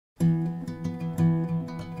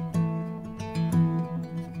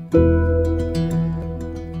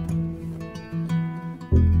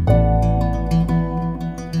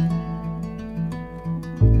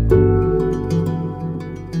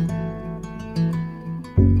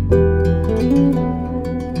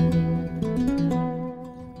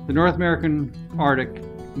The North American Arctic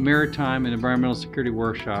Maritime and Environmental Security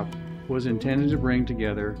Workshop was intended to bring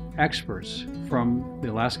together experts from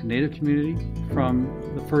the Alaska Native community, from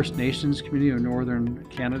the First Nations community of Northern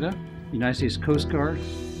Canada, United States Coast Guard,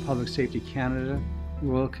 Public Safety Canada,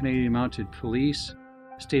 Royal Canadian Mounted Police,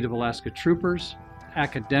 State of Alaska Troopers,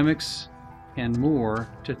 academics, and more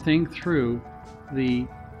to think through the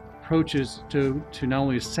approaches to not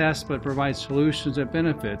only assess but provide solutions that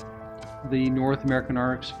benefit the North American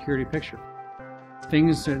Arctic security picture.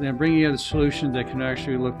 Things that bringing together solutions that can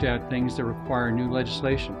actually look at things that require new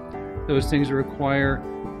legislation, those things that require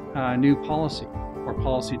new policy or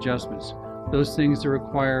policy adjustments, those things that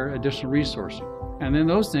require additional resources, and then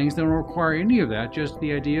those things that don't require any of that, just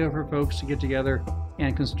the idea for folks to get together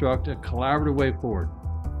and construct a collaborative way forward.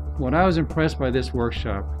 What I was impressed by this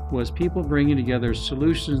workshop was people bringing together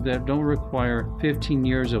solutions that don't require 15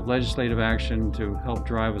 years of legislative action to help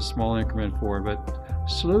drive a small increment forward, but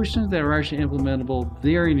solutions that are actually implementable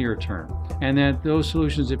very near term, and that those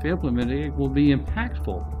solutions, if implemented, will be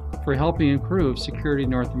impactful for helping improve security in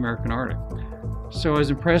North American Arctic. So I was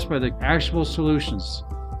impressed by the actual solutions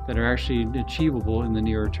that are actually achievable in the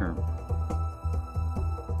nearer term.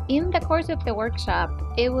 In the course of the workshop,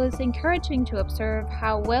 it was encouraging to observe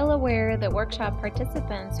how well aware the workshop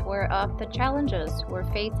participants were of the challenges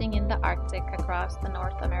we're facing in the Arctic across the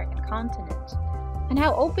North American continent, and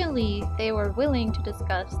how openly they were willing to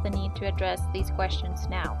discuss the need to address these questions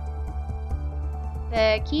now.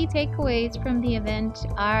 The key takeaways from the event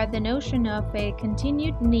are the notion of a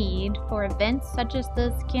continued need for events such as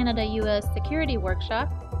this Canada-US Security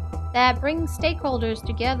Workshop that brings stakeholders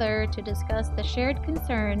together to discuss the shared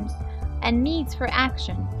concerns and needs for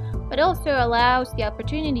action, but also allows the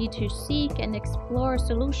opportunity to seek and explore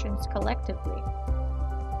solutions collectively.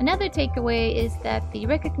 Another takeaway is that the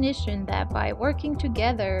recognition that by working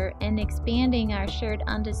together and expanding our shared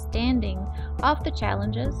understanding of the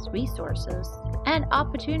challenges, resources, and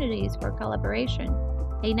opportunities for collaboration,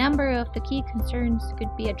 a number of the key concerns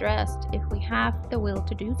could be addressed if we have the will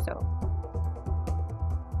to do so.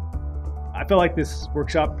 I felt like this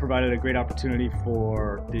workshop provided a great opportunity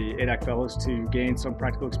for the ADAC fellows to gain some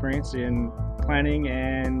practical experience in planning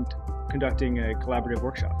and conducting a collaborative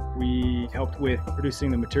workshop. We helped with producing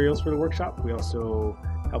the materials for the workshop. We also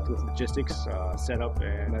helped with logistics, setup,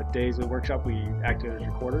 and the days of the workshop we acted as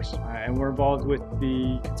recorders. And we're involved with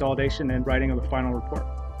the consolidation and writing of the final report.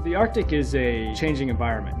 The Arctic is a changing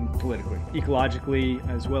environment politically, ecologically,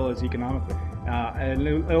 as well as economically. And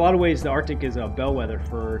in a lot of ways, the Arctic is a bellwether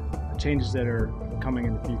for changes that are coming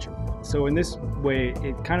in the future. So in this way,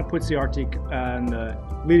 it kind of puts the Arctic on the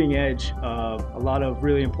leading edge of a lot of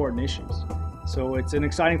really important issues. So it's an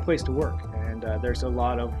exciting place to work, and there's a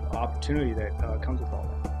lot of opportunity that comes with all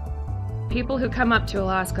that. People who come up to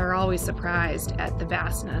Alaska are always surprised at the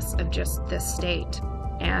vastness of just this state.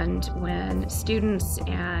 And when students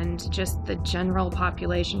and just the general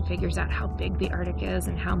population figures out how big the Arctic is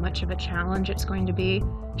and how much of a challenge it's going to be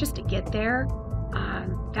just to get there,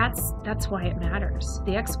 that's why it matters.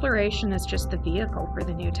 The exploration is just the vehicle for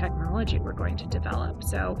the new technology we're going to develop.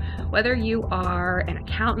 So whether you are an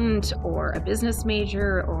accountant or a business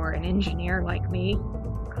major or an engineer like me,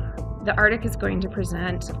 the Arctic is going to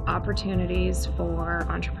present opportunities for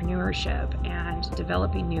entrepreneurship and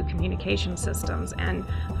developing new communication systems and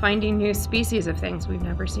finding new species of things we've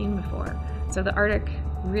never seen before. So the Arctic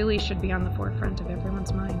really should be on the forefront of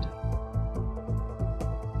everyone's mind.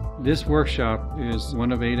 This workshop is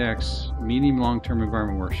one of ADAC's medium long-term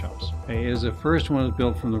environment workshops. It is the first one that's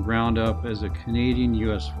built from the ground up as a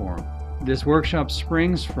Canadian-US forum. This workshop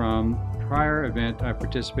springs from a prior event I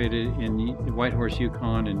participated in Whitehorse,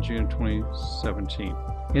 Yukon in June 2017.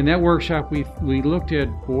 In that workshop, we looked at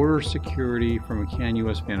border security from a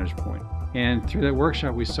Can-US vantage point. And through that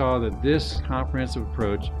workshop, we saw that this comprehensive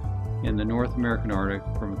approach in the North American Arctic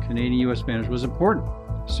from a Canadian-US vantage was important.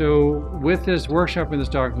 So with this workshop and this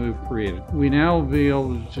document we've created, we now will be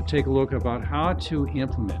able to take a look about how to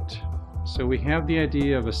implement. So we have the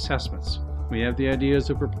idea of assessments. We have the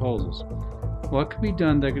ideas of proposals. What can be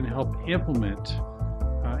done that can help implement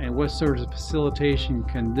and what sort of facilitation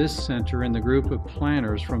can this center and the group of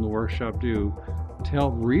planners from the workshop do to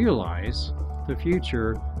help realize the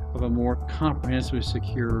future of a more comprehensively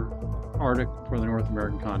secure Arctic for the North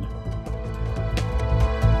American continent.